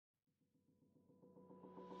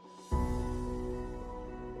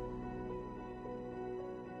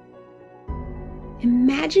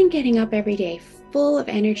Imagine getting up every day full of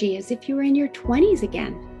energy as if you were in your 20s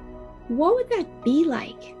again. What would that be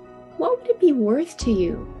like? What would it be worth to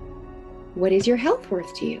you? What is your health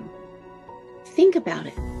worth to you? Think about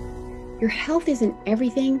it. Your health isn't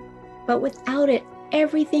everything, but without it,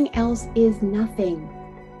 everything else is nothing.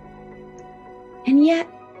 And yet,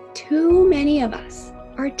 too many of us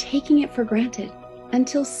are taking it for granted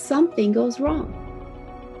until something goes wrong.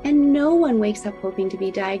 And no one wakes up hoping to be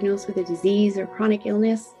diagnosed with a disease or chronic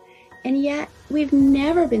illness. And yet, we've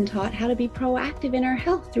never been taught how to be proactive in our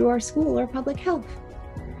health through our school or public health.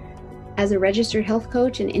 As a registered health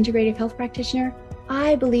coach and integrative health practitioner,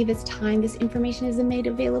 I believe it's time this information is made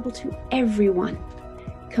available to everyone.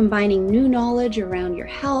 Combining new knowledge around your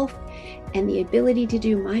health and the ability to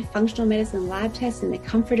do my functional medicine lab tests in the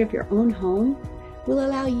comfort of your own home will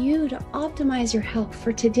allow you to optimize your health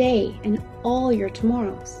for today and all your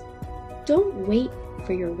tomorrows. Don't wait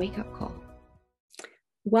for your wake-up call.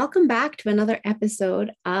 Welcome back to another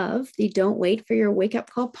episode of the Don't Wait for Your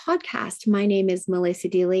Wake-Up Call podcast. My name is Melissa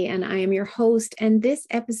Deely and I am your host. And this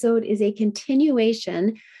episode is a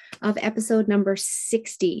continuation of episode number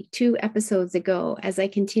 60, 2 episodes ago, as I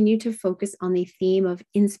continue to focus on the theme of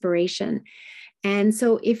inspiration. And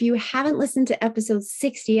so if you haven't listened to episode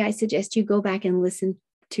 60, I suggest you go back and listen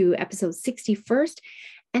to episode 60 first,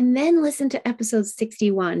 and then listen to episode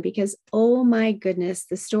 61, because, oh my goodness,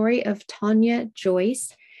 the story of Tanya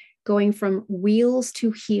Joyce going from wheels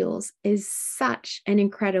to heels is such an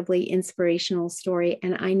incredibly inspirational story.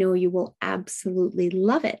 And I know you will absolutely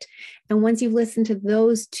love it. And once you've listened to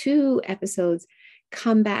those 2 episodes,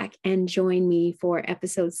 come back and join me for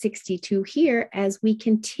episode 62 here as we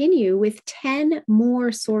continue with 10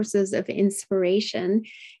 more sources of inspiration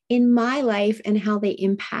in my life and how they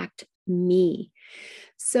impact me.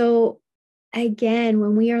 So again,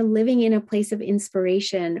 when we are living in a place of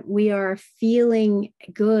inspiration, we are feeling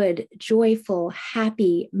good, joyful,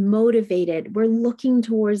 happy, motivated. We're looking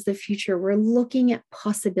towards the future. We're looking at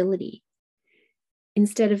possibility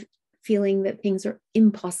instead of feeling that things are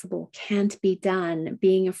impossible, can't be done,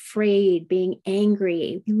 being afraid, being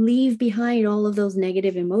angry. We leave behind all of those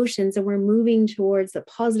negative emotions and we're moving towards the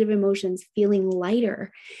positive emotions, feeling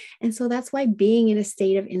lighter. And so that's why being in a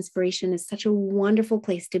state of inspiration is such a wonderful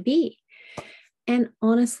place to be. And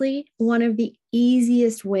honestly, one of the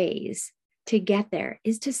easiest ways to get there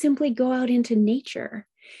is to simply go out into nature.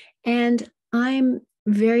 And I'm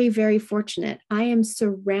very, very fortunate. I am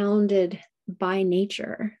surrounded by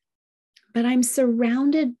nature. But I'm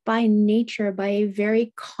surrounded by nature by a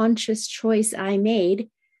very conscious choice I made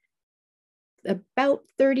about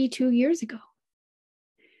 32 years ago.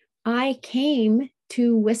 I came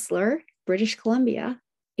to Whistler, British Columbia,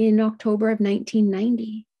 in October of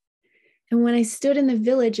 1990. And when I stood in the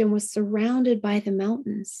village and was surrounded by the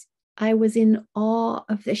mountains, I was in awe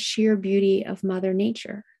of the sheer beauty of Mother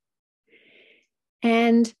Nature.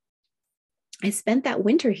 And I spent that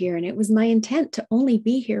winter here, and it was my intent to only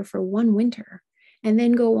be here for one winter and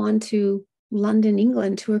then go on to London,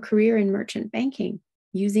 England, to a career in merchant banking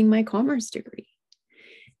using my commerce degree.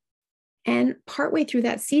 And partway through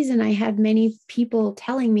that season, I had many people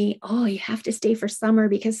telling me, oh, you have to stay for summer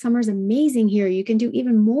because summer's amazing here. You can do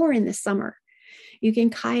even more in the summer. You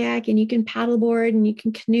can kayak and you can paddleboard and you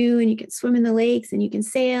can canoe and you can swim in the lakes and you can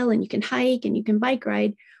sail and you can hike and you can bike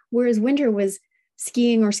ride. Whereas winter was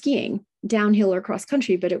skiing or skiing, downhill or cross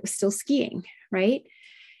country, but it was still skiing, right?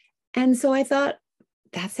 And so I thought,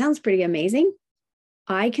 that sounds pretty amazing.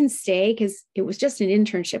 I can stay because it was just an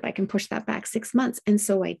internship. I can push that back 6 months. And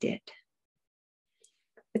so I did.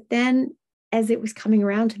 But then as it was coming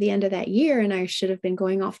around to the end of that year and I should have been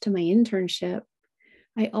going off to my internship,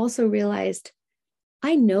 I also realized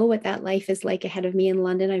I know what that life is like ahead of me in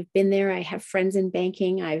London. I've been there. I have friends in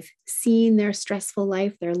banking. I've seen their stressful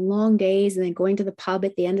life, their long days, and then going to the pub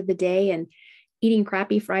at the end of the day and eating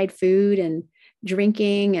crappy fried food and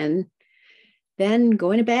drinking and then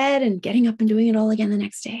going to bed and getting up and doing it all again the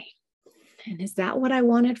next day. And is that what I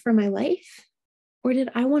wanted for my life? Or did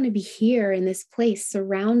I want to be here in this place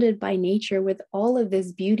surrounded by nature with all of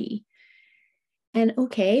this beauty? And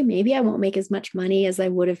okay, maybe I won't make as much money as I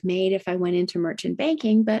would have made if I went into merchant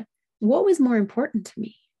banking, but what was more important to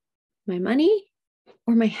me? My money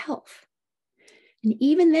or my health? And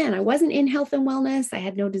even then, I wasn't in health and wellness. I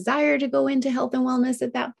had no desire to go into health and wellness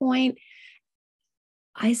at that point.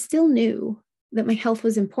 I still knew that my health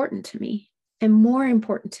was important to me and more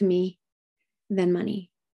important to me than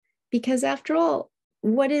money. Because after all,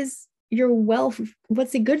 what is your wealth?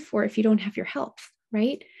 What's it good for if you don't have your health?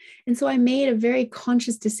 Right? And so I made a very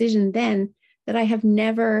conscious decision then that I have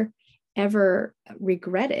never, ever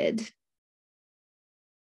regretted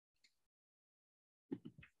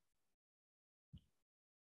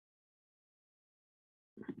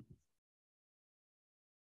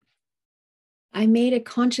I made a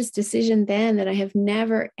conscious decision then that I have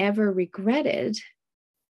never, ever regretted,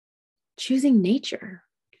 choosing nature.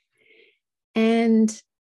 And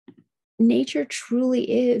nature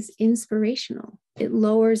truly is inspirational. It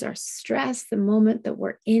lowers our stress the moment that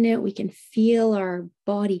we're in it. We can feel our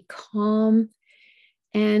body calm.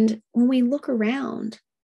 And when we look around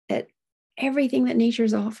at everything that nature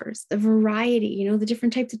offers, the variety, the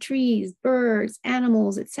different types of trees, birds,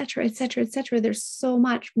 animals, et cetera, et cetera, et cetera. There's so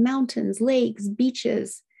much: mountains, lakes,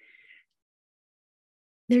 beaches.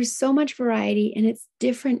 There's so much variety, and it's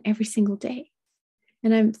different every single day.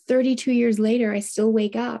 And I'm 32 years later, I still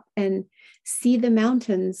wake up and see the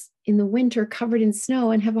mountains in the winter covered in snow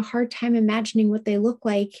and have a hard time imagining what they look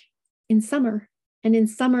like in summer. And in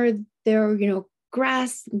summer, they're,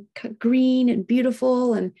 grass, and green and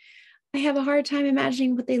beautiful. And I have a hard time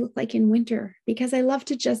imagining what they look like in winter, because I love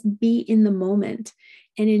to just be in the moment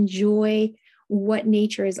and enjoy what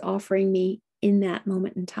nature is offering me in that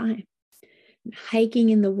moment in time. Hiking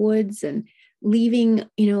in the woods and leaving,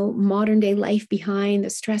 modern day life behind, the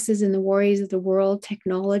stresses and the worries of the world,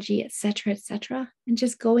 technology, et cetera, and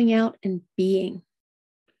just going out and being.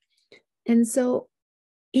 And so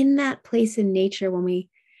in that place in nature, when we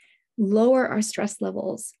lower our stress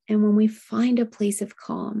levels and when we find a place of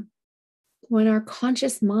calm, when our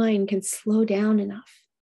conscious mind can slow down enough,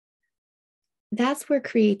 that's where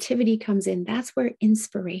creativity comes in. That's where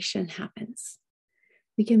inspiration happens.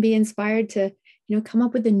 We can be inspired to, come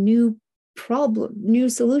up with a new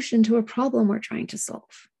solution to a problem we're trying to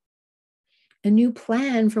solve, a new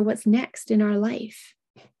plan for what's next in our life.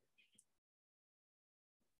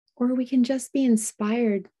 Or we can just be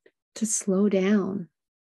inspired to slow down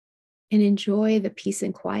and enjoy the peace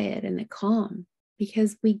and quiet and the calm,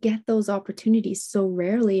 because we get those opportunities so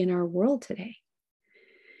rarely in our world today.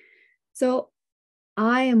 So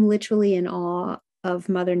I am literally in awe of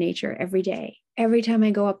Mother Nature every day. Every time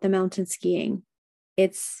I go up the mountain skiing,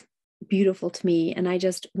 it's beautiful to me. And I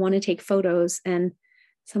just want to take photos. And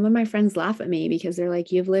some of my friends laugh at me because they're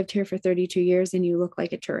like, "You've lived here for 32 years and you look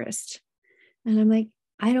like a tourist." And I'm like,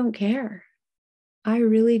 I don't care. I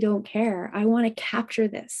really don't care. I want to capture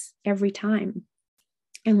this every time.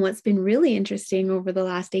 And what's been really interesting over the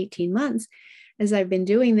last 18 months, as I've been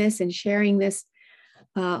doing this and sharing this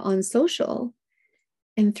on social,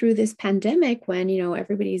 and through this pandemic, when,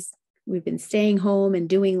 we've been staying home and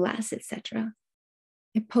doing less, etc.,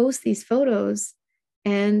 I post these photos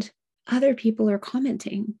and other people are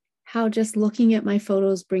commenting how just looking at my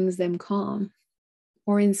photos brings them calm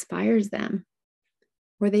or inspires them,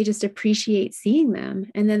 or they just appreciate seeing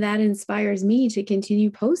them. And then that inspires me to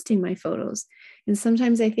continue posting my photos. And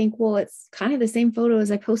sometimes I think, well, it's kind of the same photo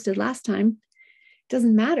as I posted last time. It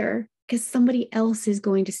doesn't matter, because somebody else is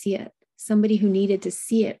going to see it, somebody who needed to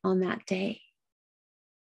see it on that day.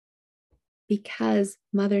 Because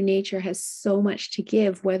Mother Nature has so much to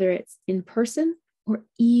give, whether it's in person or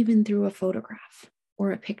even through a photograph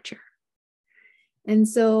or a picture. And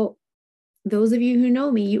so those of you who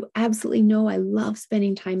know me, you absolutely know I love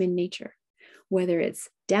spending time in nature, whether it's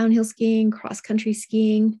downhill skiing, cross-country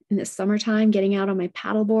skiing, in the summertime, getting out on my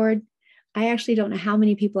paddleboard. I actually don't know how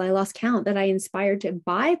many people, I lost count, that I inspired to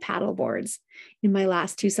buy paddle boards in my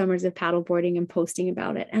last 2 summers of paddleboarding and posting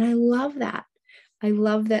about it. And I love that. I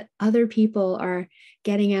love that other people are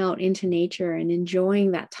getting out into nature and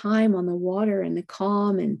enjoying that time on the water and the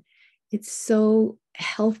calm. And it's so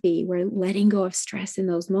healthy. We're letting go of stress in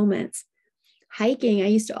those moments. Hiking, I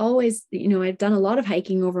used to always, I've done a lot of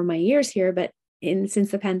hiking over my years here, but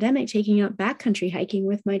since the pandemic, taking up backcountry hiking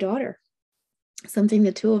with my daughter, something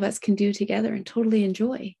the two of us can do together and totally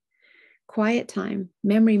enjoy. Quiet time,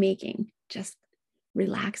 memory making, just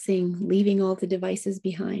relaxing, leaving all the devices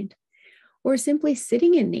behind. Or simply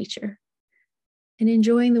sitting in nature and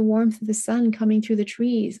enjoying the warmth of the sun coming through the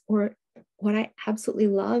trees. Or what I absolutely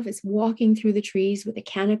love is walking through the trees with a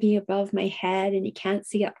canopy above my head and you can't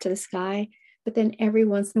see up to the sky. But then every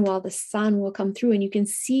once in a while, the sun will come through and you can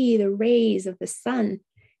see the rays of the sun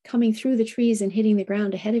coming through the trees and hitting the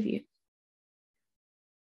ground ahead of you.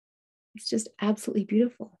 It's just absolutely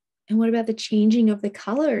beautiful. And what about the changing of the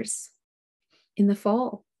colors in the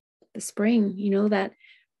fall, the spring, that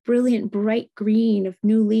brilliant bright green of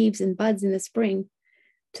new leaves and buds in the spring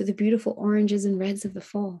to the beautiful oranges and reds of the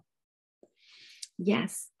fall.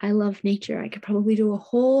 Yes, I love nature. I could probably do a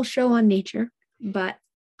whole show on nature, but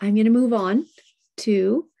I'm going to move on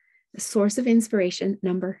to the source of inspiration,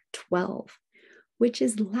 number 12, which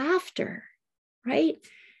is laughter, right?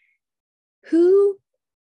 Who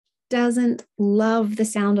doesn't love the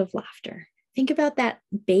sound of laughter? Think about that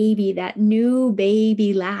baby, that new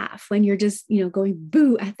baby laugh when you're just, going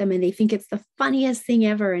boo at them and they think it's the funniest thing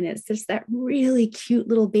ever. And it's just that really cute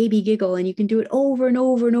little baby giggle. And you can do it over and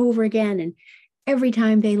over and over again. And every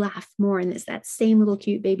time they laugh more, and it's that same little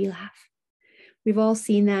cute baby laugh. We've all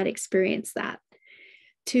seen that, experienced that.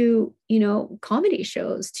 To, comedy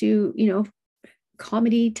shows, to,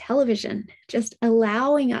 comedy television, just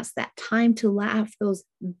allowing us that time to laugh, those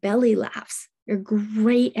belly laughs. A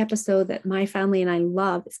great episode that my family and I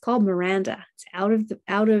love. It's called Miranda. It's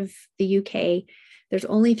out of the UK. There's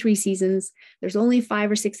only 3 seasons. There's only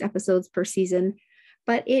 5 or 6 episodes per season,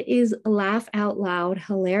 but it is laugh out loud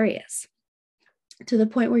hilarious to the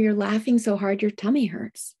point where you're laughing so hard your tummy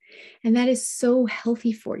hurts. And that is so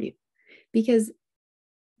healthy for you, because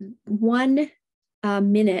 1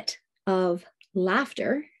 minute of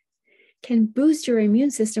laughter can boost your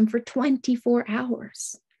immune system for 24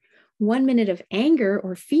 hours. 1 minute of anger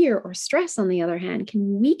or fear or stress, on the other hand,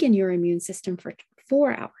 can weaken your immune system for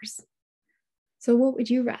 4 hours. So what would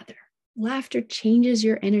you rather? Laughter changes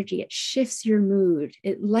your energy. It shifts your mood.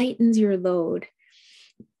 It lightens your load.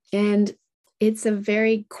 And it's a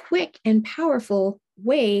very quick and powerful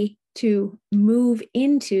way to move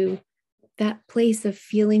into that place of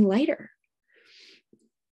feeling lighter.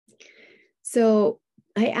 So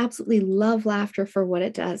I absolutely love laughter for what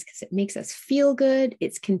it does, because it makes us feel good.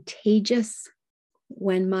 It's contagious.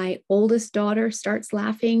 When my oldest daughter starts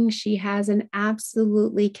laughing, she has an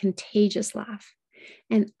absolutely contagious laugh.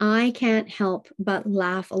 And I can't help but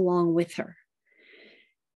laugh along with her.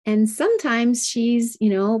 And sometimes she's,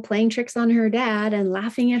 playing tricks on her dad and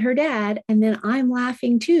laughing at her dad. And then I'm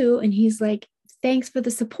laughing too. And he's like, thanks for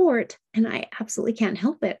the support. And I absolutely can't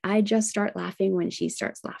help it. I just start laughing when she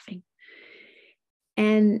starts laughing.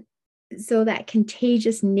 And so that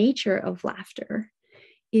contagious nature of laughter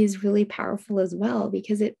is really powerful as well,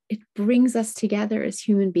 because it brings us together as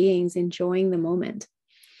human beings enjoying the moment.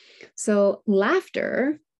 So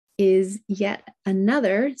laughter is yet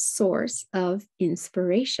another source of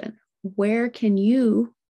inspiration. Where can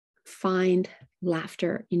you find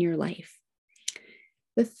laughter in your life?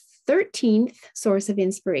 The 13th source of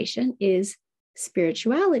inspiration is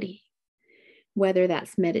spirituality, whether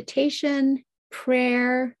that's meditation,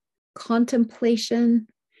 prayer, contemplation.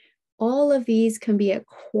 All of these can be a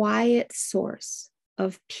quiet source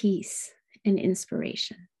of peace and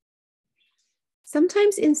inspiration.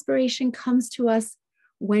 Sometimes inspiration comes to us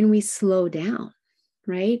when we slow down,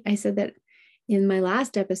 right? I said that in my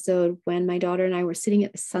last episode, when my daughter and I were sitting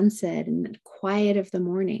at the sunset in the quiet of the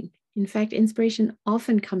morning. In fact, inspiration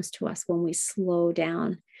often comes to us when we slow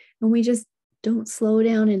down, and we just don't slow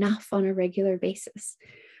down enough on a regular basis.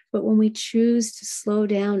 But when we choose to slow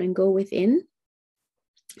down and go within,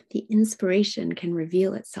 the inspiration can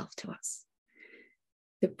reveal itself to us.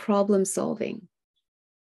 The problem solving,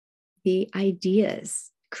 the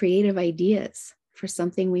ideas, creative ideas for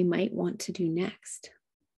something we might want to do next.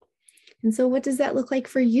 And so what does that look like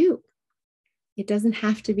for you? It doesn't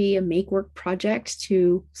have to be a make work project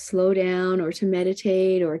to slow down or to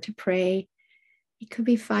meditate or to pray. It could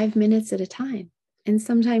be 5 minutes at a time. And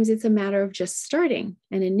sometimes it's a matter of just starting.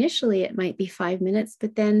 And initially it might be 5 minutes,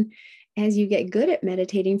 but then as you get good at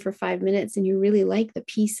meditating for 5 minutes and you really like the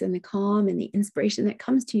peace and the calm and the inspiration that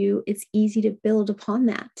comes to you, it's easy to build upon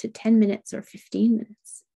that to 10 minutes or 15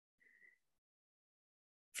 minutes.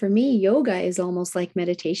 For me, yoga is almost like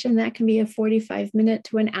meditation. That can be a 45-minute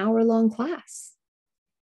to an hour-long class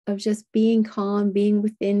of just being calm, being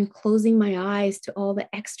within, closing my eyes to all the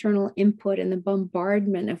external input and the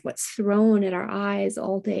bombardment of what's thrown at our eyes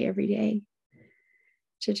all day, every day,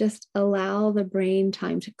 to just allow the brain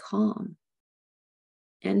time to calm.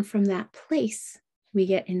 And from that place, we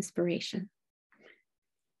get inspiration.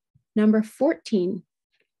 Number 14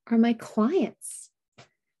 are my clients.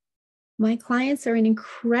 My clients are an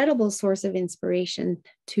incredible source of inspiration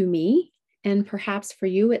to me. And perhaps for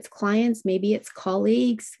you, it's clients, maybe it's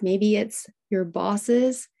colleagues, maybe it's your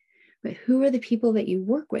bosses, but who are the people that you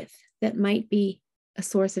work with that might be a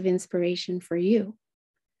source of inspiration for you?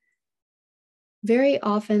 Very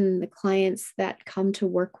often, the clients that come to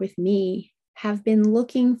work with me have been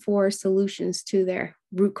looking for solutions to their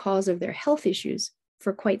root cause of their health issues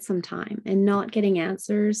for quite some time and not getting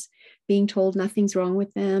answers, being told nothing's wrong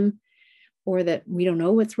with them, or that we don't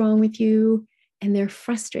know what's wrong with you, and they're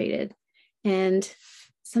frustrated. And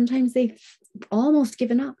sometimes they've almost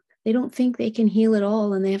given up. They don't think they can heal it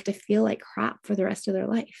all, and they have to feel like crap for the rest of their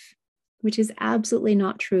life, which is absolutely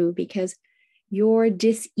not true, because your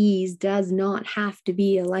dis-ease does not have to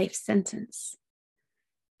be a life sentence.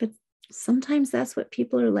 But sometimes that's what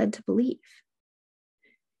people are led to believe.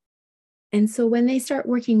 And so when they start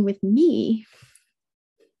working with me,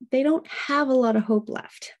 they don't have a lot of hope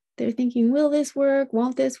left. They're thinking, will this work?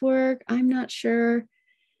 Won't this work? I'm not sure.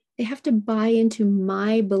 They have to buy into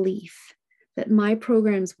my belief that my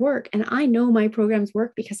programs work. And I know my programs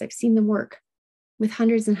work because I've seen them work with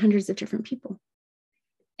hundreds and hundreds of different people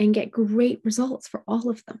and get great results for all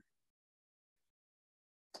of them.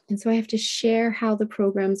 And so I have to share how the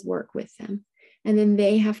programs work with them. And then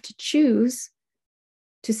they have to choose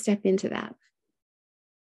to step into that.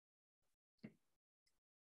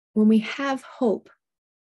 When we have hope,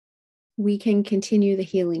 we can continue the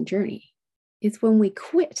healing journey. It's when we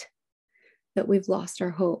quit that we've lost our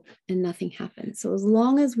hope and nothing happens. So as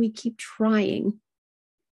long as we keep trying,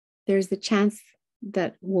 there's the chance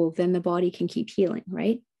that, well, then the body can keep healing,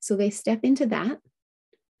 right? So they step into that.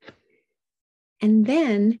 And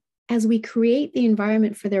then as we create the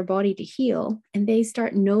environment for their body to heal, and they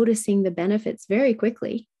start noticing the benefits very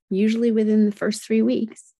quickly, usually within the first 3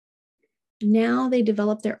 weeks, now they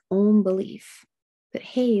develop their own belief that,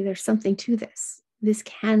 hey, there's something to this. This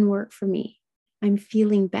can work for me. I'm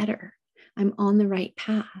feeling better. I'm on the right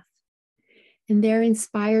path. And they're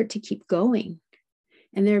inspired to keep going.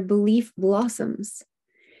 And their belief blossoms.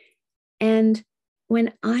 And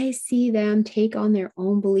when I see them take on their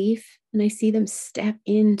own belief and I see them step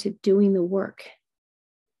into doing the work,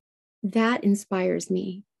 that inspires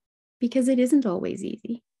me because it isn't always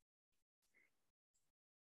easy.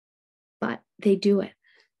 But they do it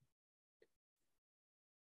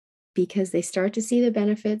because they start to see the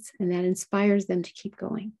benefits, and that inspires them to keep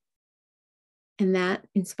going. And that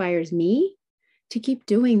inspires me to keep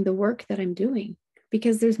doing the work that I'm doing,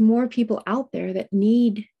 because there's more people out there that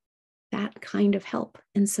need that kind of help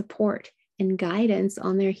and support and guidance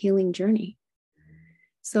on their healing journey.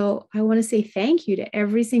 So I want to say thank you to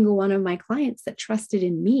every single one of my clients that trusted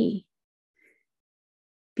in me,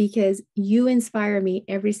 because you inspire me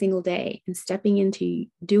every single day in stepping into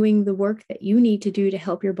doing the work that you need to do to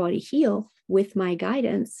help your body heal with my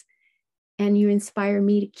guidance. And you inspire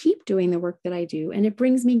me to keep doing the work that I do. And it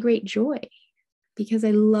brings me great joy because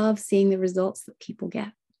I love seeing the results that people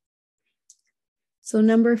get. So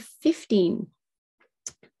number 15,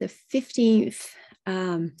 the 15th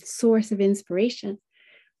source of inspiration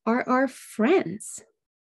are our friends.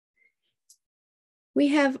 We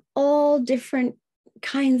have all different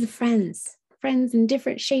kinds of friends in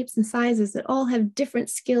different shapes and sizes that all have different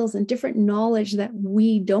skills and different knowledge that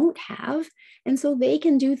we don't have. And so they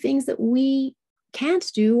can do things that we can't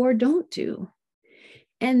do or don't do.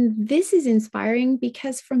 And this is inspiring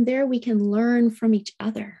because from there we can learn from each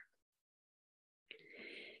other.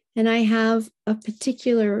 And I have a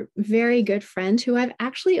particular very good friend who I've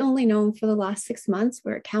actually only known for the last 6 months.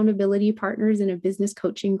 We're accountability partners in a business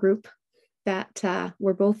coaching group that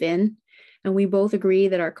we're both in. And we both agree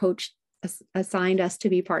that our coach assigned us to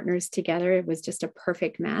be partners together. It was just a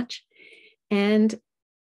perfect match. And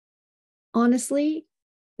honestly,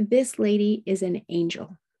 this lady is an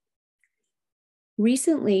angel.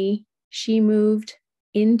 Recently, she moved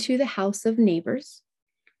into the house of neighbors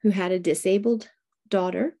who had a disabled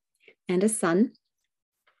daughter and a son,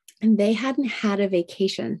 and they hadn't had a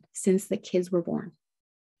vacation since the kids were born.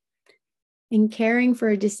 And caring for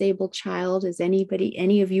a disabled child, as any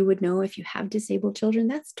of you would know if you have disabled children,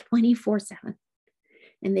 that's 24/7.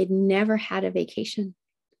 And they'd never had a vacation.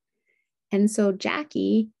 And so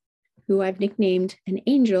Jackie, who I've nicknamed an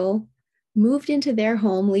angel, moved into their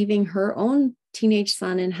home, leaving her own teenage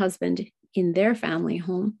son and husband in their family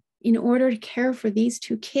home in order to care for these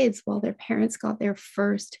 2 kids while their parents got their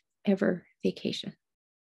first ever vacation.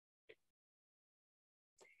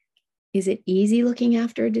 Is it easy looking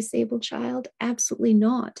after a disabled child? Absolutely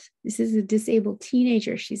not. This is a disabled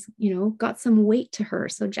teenager. She's, got some weight to her.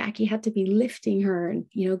 So Jackie had to be lifting her and,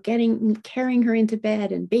 carrying her into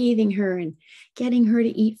bed and bathing her and getting her to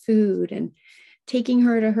eat food and taking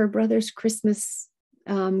her to her brother's Christmas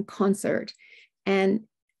concert. And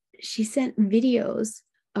she sent videos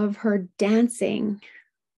of her dancing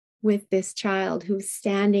with this child who was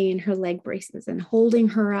standing in her leg braces and holding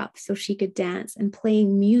her up so she could dance and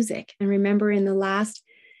playing music. And remember, in the last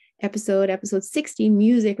episode 60,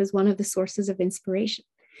 music was one of the sources of inspiration.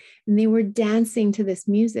 And they were dancing to this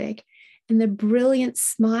music. And the brilliant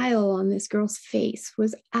smile on this girl's face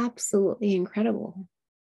was absolutely incredible.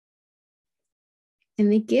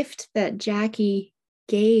 And the gift that Jackie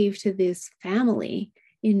gave to this family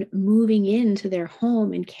in moving into their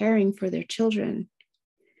home and caring for their children,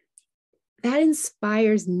 that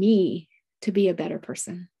inspires me to be a better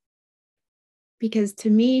person. Because to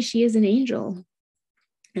me, she is an angel.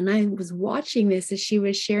 And I was watching this as she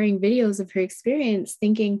was sharing videos of her experience,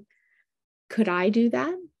 thinking, could I do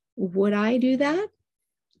that? Would I do that?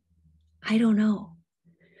 I don't know.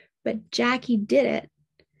 But Jackie did it.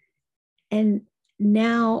 And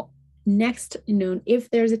now next,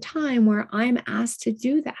 if there's a time where I'm asked to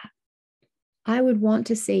do that, I would want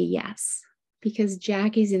to say yes, because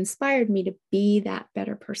Jackie's inspired me to be that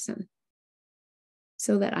better person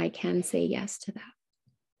so that I can say yes to that.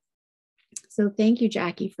 So thank you,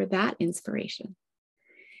 Jackie, for that inspiration.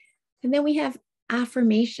 And then we have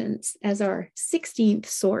affirmations as our 16th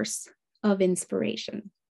source of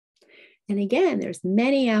inspiration. And again, there's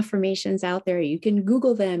many affirmations out there. You can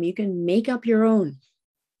Google them, you can make up your own.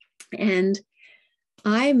 And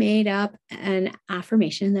I made up an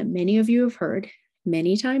affirmation that many of you have heard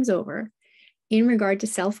many times over in regard to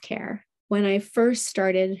self-care when I first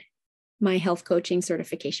started my health coaching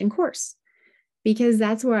certification course, because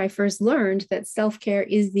that's where I first learned that self-care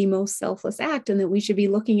is the most selfless act and that we should be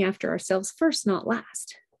looking after ourselves first, not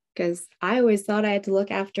last. Because I always thought I had to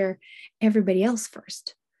look after everybody else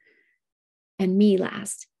first and me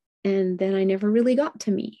last. And then I never really got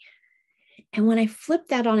to me. And when I flipped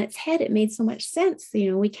that on its head, it made so much sense.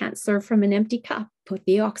 We can't serve from an empty cup. Put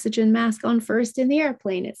the oxygen mask on first in the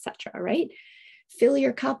airplane, etc. Right? Fill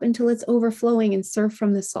your cup until it's overflowing and serve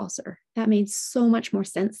from the saucer. That made so much more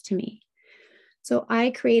sense to me. So I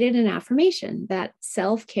created an affirmation that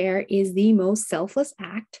self-care is the most selfless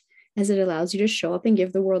act, as it allows you to show up and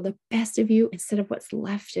give the world the best of you instead of what's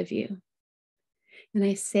left of you. And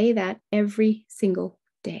I say that every single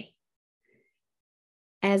day,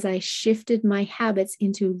 as I shifted my habits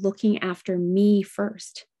into looking after me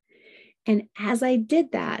first. And as I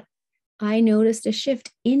did that, I noticed a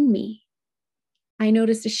shift in me. I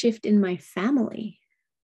noticed a shift in my family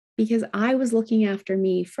because I was looking after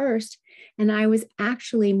me first, and I was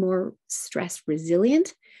actually more stress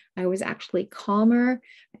resilient. I was actually calmer.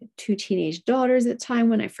 I had 2 teenage daughters at the time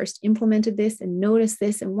when I first implemented this and noticed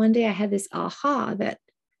this. And one day I had this aha that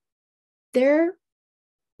they're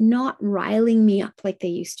not riling me up like they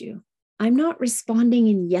used to. I'm not responding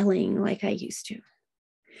and yelling like I used to.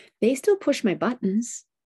 They still push my buttons,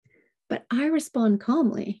 but I respond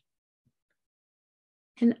calmly.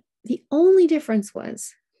 And the only difference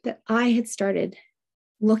was that I had started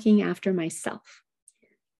looking after myself,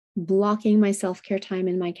 blocking my self-care time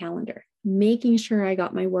in my calendar, making sure I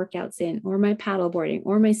got my workouts in, or my paddleboarding,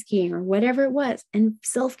 or my skiing, or whatever it was. And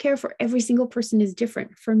self-care for every single person is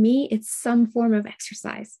different. For me, it's some form of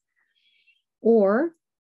exercise, or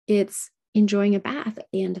it's enjoying a bath at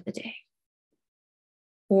the end of the day,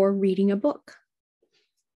 or reading a book.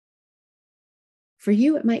 For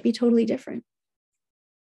you, it might be totally different.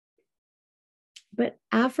 But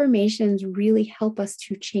affirmations really help us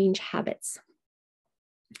to change habits.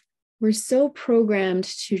 We're so programmed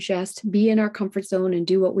to just be in our comfort zone and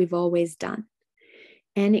do what we've always done.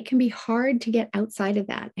 And it can be hard to get outside of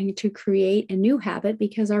that and to create a new habit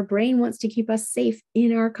because our brain wants to keep us safe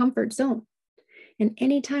in our comfort zone. And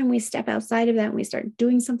anytime we step outside of that and we start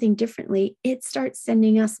doing something differently, it starts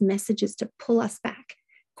sending us messages to pull us back,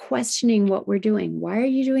 questioning what we're doing. Why are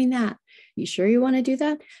you doing that? You sure you want to do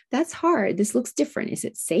that? That's hard. This looks different. Is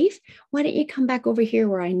it safe? Why don't you come back over here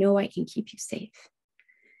where I know I can keep you safe?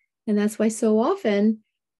 And that's why so often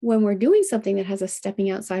when we're doing something that has us stepping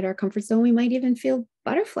outside our comfort zone, we might even feel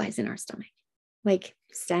butterflies in our stomach, like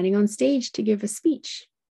standing on stage to give a speech,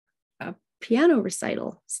 a piano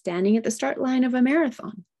recital, standing at the start line of a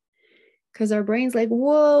marathon, because our brain's like,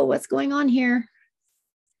 whoa, what's going on here?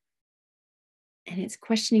 And it's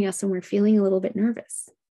questioning us and we're feeling a little bit nervous.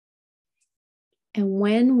 And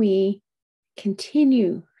when we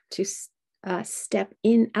continue to step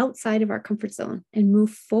in outside of our comfort zone and move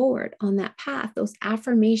forward on that path, those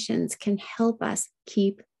affirmations can help us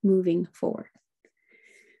keep moving forward.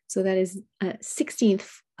 So that is a 16th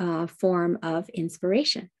form of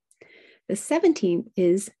inspiration. The 17th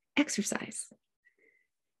is exercise.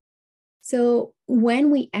 So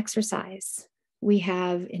when we exercise, we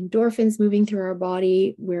have endorphins moving through our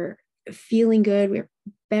body. We're feeling good. We're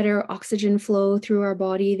better oxygen flow through our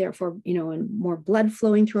body, therefore, and more blood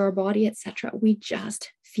flowing through our body, etc. We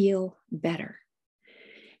just feel better.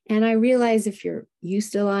 And I realize if you're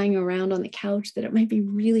used to lying around on the couch, that it might be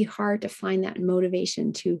really hard to find that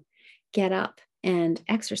motivation to get up and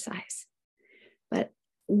exercise. But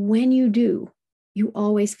when you do, you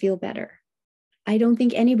always feel better. I don't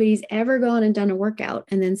think anybody's ever gone and done a workout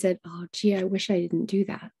and then said, oh, gee, I wish I didn't do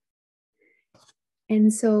that.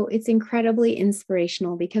 And so it's incredibly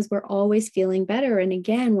inspirational because we're always feeling better. And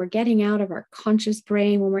again, we're getting out of our conscious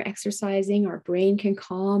brain when we're exercising. Our brain can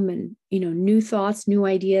calm and, new thoughts, new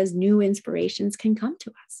ideas, new inspirations can come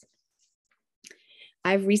to us.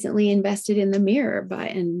 I've recently invested in the mirror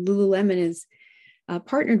and Lululemon is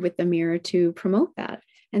partnered with the Mirror to promote that.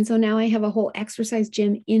 And so now I have a whole exercise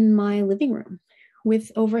gym in my living room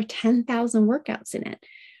with over 10,000 workouts in it,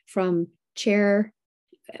 from chair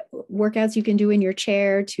workouts you can do in your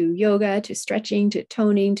chair, to yoga, to stretching, to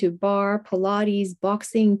toning, to bar, Pilates,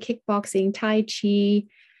 boxing, kickboxing, Tai Chi,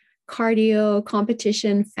 cardio,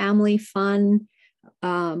 competition, family fun.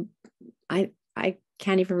 I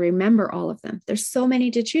can't even remember all of them. There's so many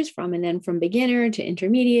to choose from. And then from beginner to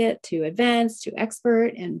intermediate to advanced to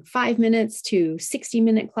expert, and 5 minutes to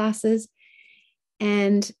 60-minute classes,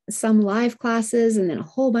 and some live classes, and then a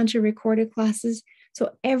whole bunch of recorded classes.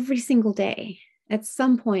 So every single day, at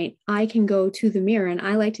some point, I can go to the Mirror, and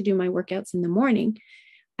I like to do my workouts in the morning.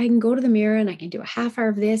 I can go to the Mirror and I can do a half hour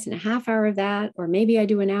of this and a half hour of that, or maybe I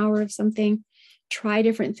do an hour of something, try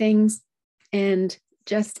different things, and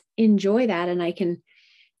just enjoy that. And I can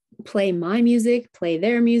play my music, play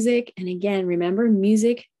their music. And again, remember,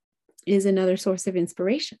 music is another source of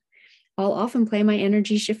inspiration. I'll often play my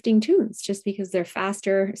energy shifting tunes just because they're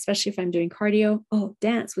faster, especially if I'm doing cardio. Oh,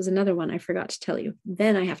 dance was another one I forgot to tell you.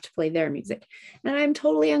 Then I have to play their music, and I'm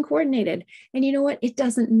totally uncoordinated. And you know what? It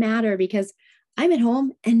doesn't matter, because I'm at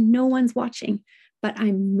home and no one's watching, but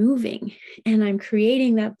I'm moving and I'm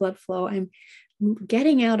creating that blood flow. I'm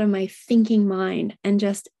getting out of my thinking mind and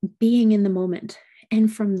just being in the moment.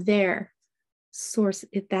 And from there,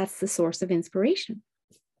 that's the source of inspiration.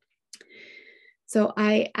 So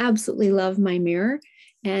I absolutely love my Mirror,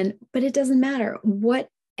 but it doesn't matter. What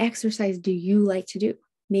exercise do you like to do?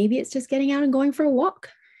 Maybe it's just getting out and going for a walk.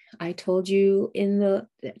 I told you in the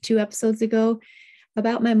 2 episodes ago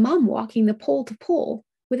about my mom walking the pole to pole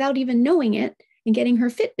without even knowing it and getting her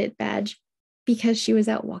Fitbit badge because she was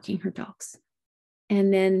out walking her dogs.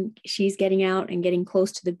 And then she's getting out and getting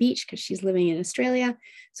close to the beach because she's living in Australia.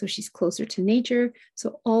 So she's closer to nature.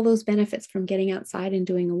 So all those benefits from getting outside and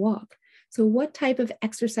doing a walk. So what type of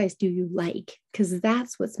exercise do you like? Because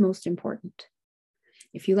that's what's most important.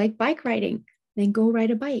 If you like bike riding, then go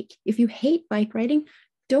ride a bike. If you hate bike riding,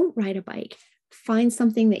 don't ride a bike. Find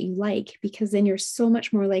something that you like, because then you're so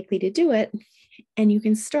much more likely to do it. And you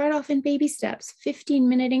can start off in baby steps,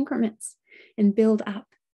 15-minute increments, and build up.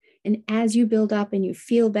 And as you build up and you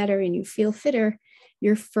feel better and you feel fitter,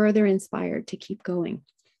 you're further inspired to keep going.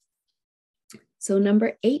 So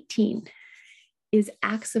number 18 is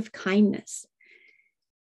acts of kindness.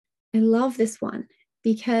 I love this one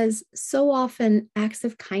because so often acts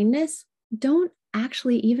of kindness don't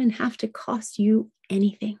actually even have to cost you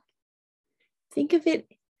anything. Think of it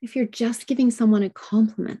if you're just giving someone a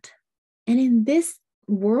compliment. And in this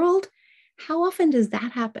world, how often does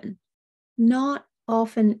that happen? Not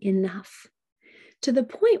often enough. To the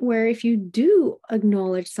point where if you do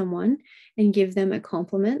acknowledge someone and give them a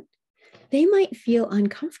compliment, they might feel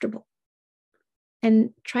uncomfortable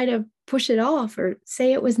and try to push it off or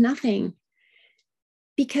say it was nothing,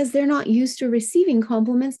 because they're not used to receiving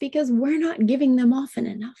compliments, because we're not giving them often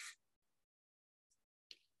enough.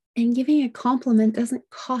 And giving a compliment doesn't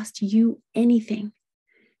cost you anything,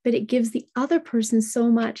 but it gives the other person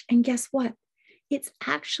so much. And guess what? It's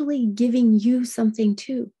actually giving you something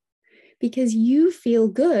too, because you feel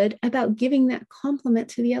good about giving that compliment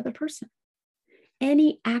to the other person.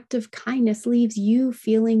 Any act of kindness leaves you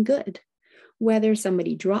feeling good, whether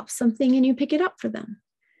somebody drops something and you pick it up for them,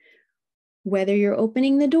 whether you're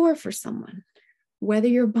opening the door for someone, whether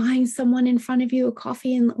you're buying someone in front of you a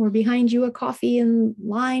coffee or behind you a coffee in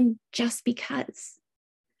line just because.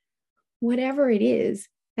 Whatever it is,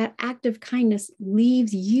 that act of kindness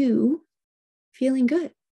leaves you feeling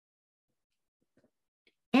good.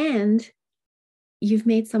 And you've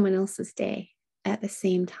made someone else's day at the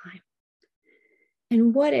same time.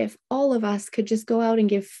 And what if all of us could just go out and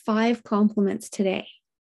give 5 compliments today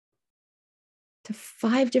to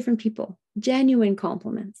 5 different people, genuine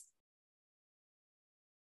compliments?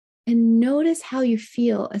 And notice how you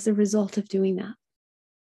feel as a result of doing that.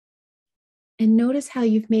 And notice how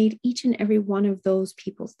you've made each and every one of those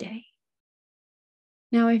people's day.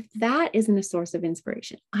 Now, if that isn't a source of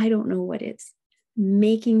inspiration, I don't know what is.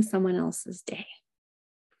 Making someone else's day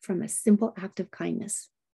from a simple act of kindness.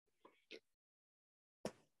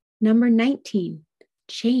 Number 19,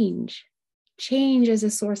 change. Change is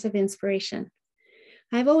a source of inspiration.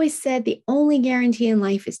 I've always said the only guarantee in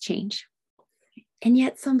life is change. And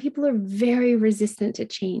yet some people are very resistant to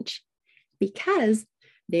change because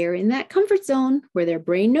they're in that comfort zone where their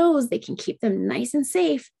brain knows they can keep them nice and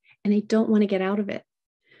safe and they don't want to get out of it.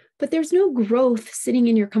 But there's no growth sitting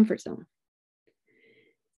in your comfort zone.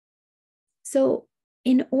 So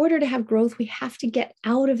in order to have growth, we have to get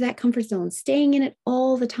out of that comfort zone. Staying in it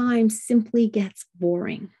all the time simply gets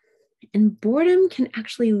boring. And boredom can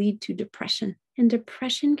actually lead to depression. And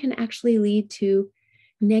depression can actually lead to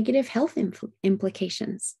negative health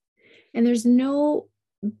implications. And there's no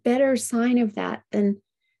better sign of that than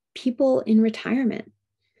people in retirement.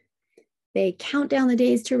 They count down the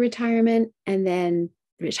days to retirement, and then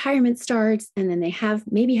retirement starts, and then they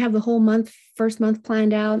maybe have the whole first month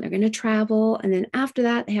planned out, and they're going to travel. And then after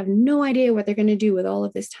that, they have no idea what they're going to do with all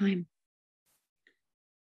of this time.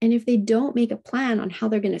 And if they don't make a plan on how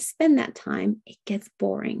they're going to spend that time, it gets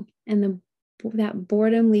boring. And that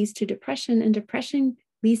boredom leads to depression, and depression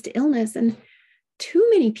leads to illness. And too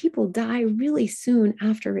many people die really soon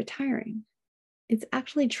after retiring. It's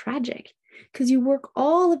actually tragic, because you work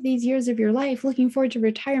all of these years of your life looking forward to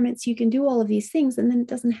retirement so you can do all of these things, and then it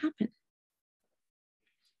doesn't happen.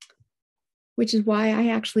 Which is why I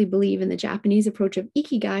actually believe in the Japanese approach of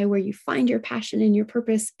Ikigai, where you find your passion and your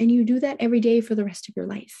purpose, and you do that every day for the rest of your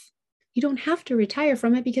life. You don't have to retire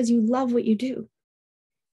from it because you love what you do.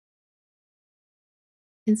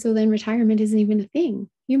 And so then retirement isn't even a thing.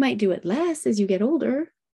 You might do it less as you get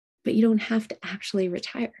older, but you don't have to actually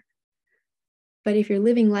retire. But if you're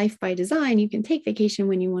living life by design, you can take vacation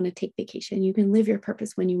when you want to take vacation. You can live your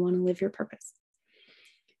purpose when you want to live your purpose.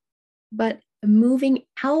 But moving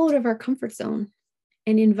out of our comfort zone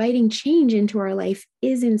and inviting change into our life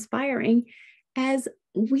is inspiring, as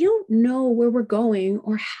we don't know where we're going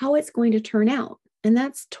or how it's going to turn out. And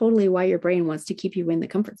that's totally why your brain wants to keep you in the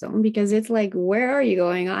comfort zone, because it's like, where are you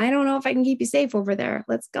going? I don't know if I can keep you safe over there.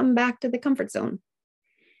 Let's come back to the comfort zone.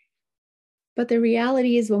 But the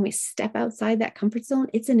reality is, when we step outside that comfort zone,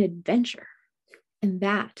 it's an adventure. And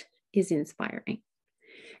that is inspiring.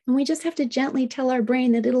 And we just have to gently tell our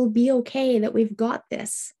brain that it'll be okay, that we've got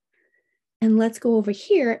this. And let's go over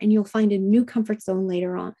here, and you'll find a new comfort zone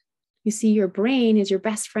later on. You see, your brain is your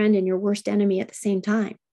best friend and your worst enemy at the same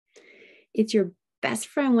time. It's your best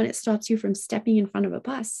friend when it stops you from stepping in front of a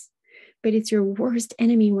bus, but it's your worst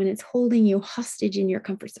enemy when it's holding you hostage in your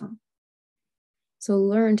comfort zone. So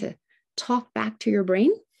learn to talk back to your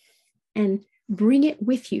brain and bring it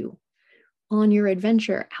with you on your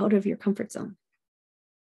adventure out of your comfort zone.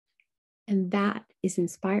 And that is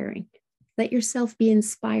inspiring. Let yourself be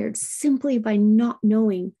inspired simply by not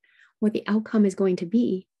knowing what the outcome is going to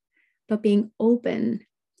be, but being open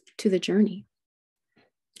to the journey.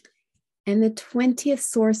 And the 20th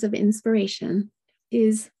source of inspiration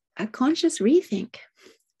is a conscious rethink.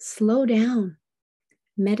 Slow down,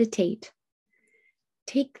 meditate,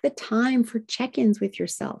 take the time for check-ins with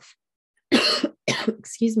yourself.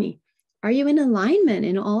 Excuse me. Are you in alignment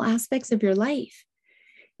in all aspects of your life?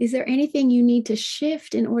 Is there anything you need to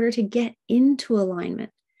shift in order to get into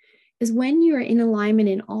alignment? Because when you're in alignment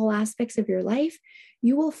in all aspects of your life,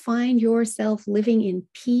 you will find yourself living in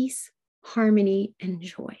peace, harmony, and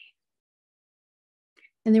joy.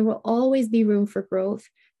 And there will always be room for growth.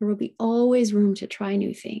 There will be always room to try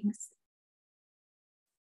new things.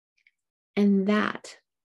 And that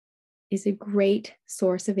is a great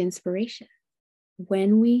source of inspiration.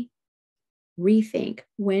 When we rethink,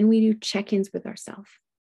 when we do check-ins with ourselves,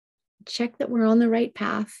 check that we're on the right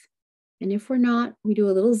path. And if we're not, we do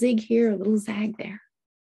a little zig here, a little zag there.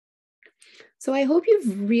 So I hope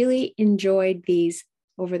you've really enjoyed these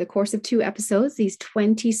over the course of 2 episodes, these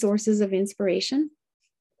 20 sources of inspiration.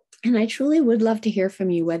 And I truly would love to hear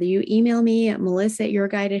from you, whether you email me at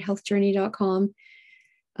melissa@yourguidedhealthjourney.com,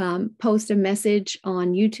 post a message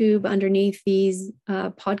on YouTube underneath these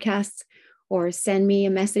podcasts, or send me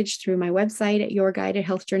a message through my website at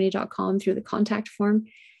yourguidedhealthjourney.com through the contact form,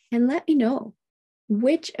 and let me know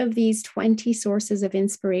which of these 20 sources of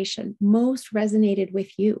inspiration most resonated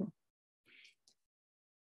with you.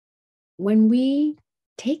 When we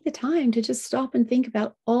take the time to just stop and think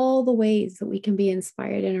about all the ways that we can be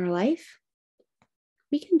inspired in our life,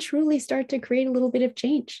 we can truly start to create a little bit of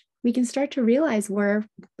change. We can start to realize where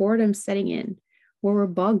boredom's setting in, where we're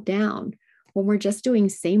bogged down, when we're just doing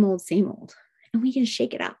same old, and we can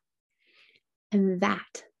shake it up. And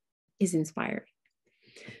that is inspiring.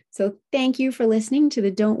 So thank you for listening to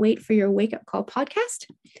the Don't Wait for Your Wake Up Call podcast.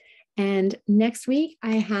 And next week,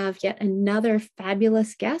 I have yet another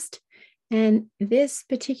fabulous guest. And this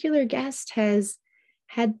particular guest has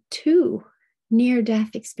had 2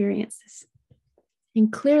 near-death experiences.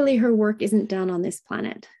 And clearly her work isn't done on this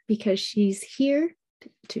planet, because she's here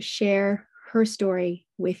to share her story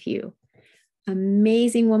with you.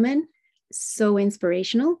 Amazing woman, so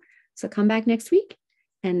inspirational. So come back next week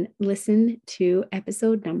and listen to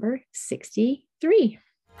episode number 63.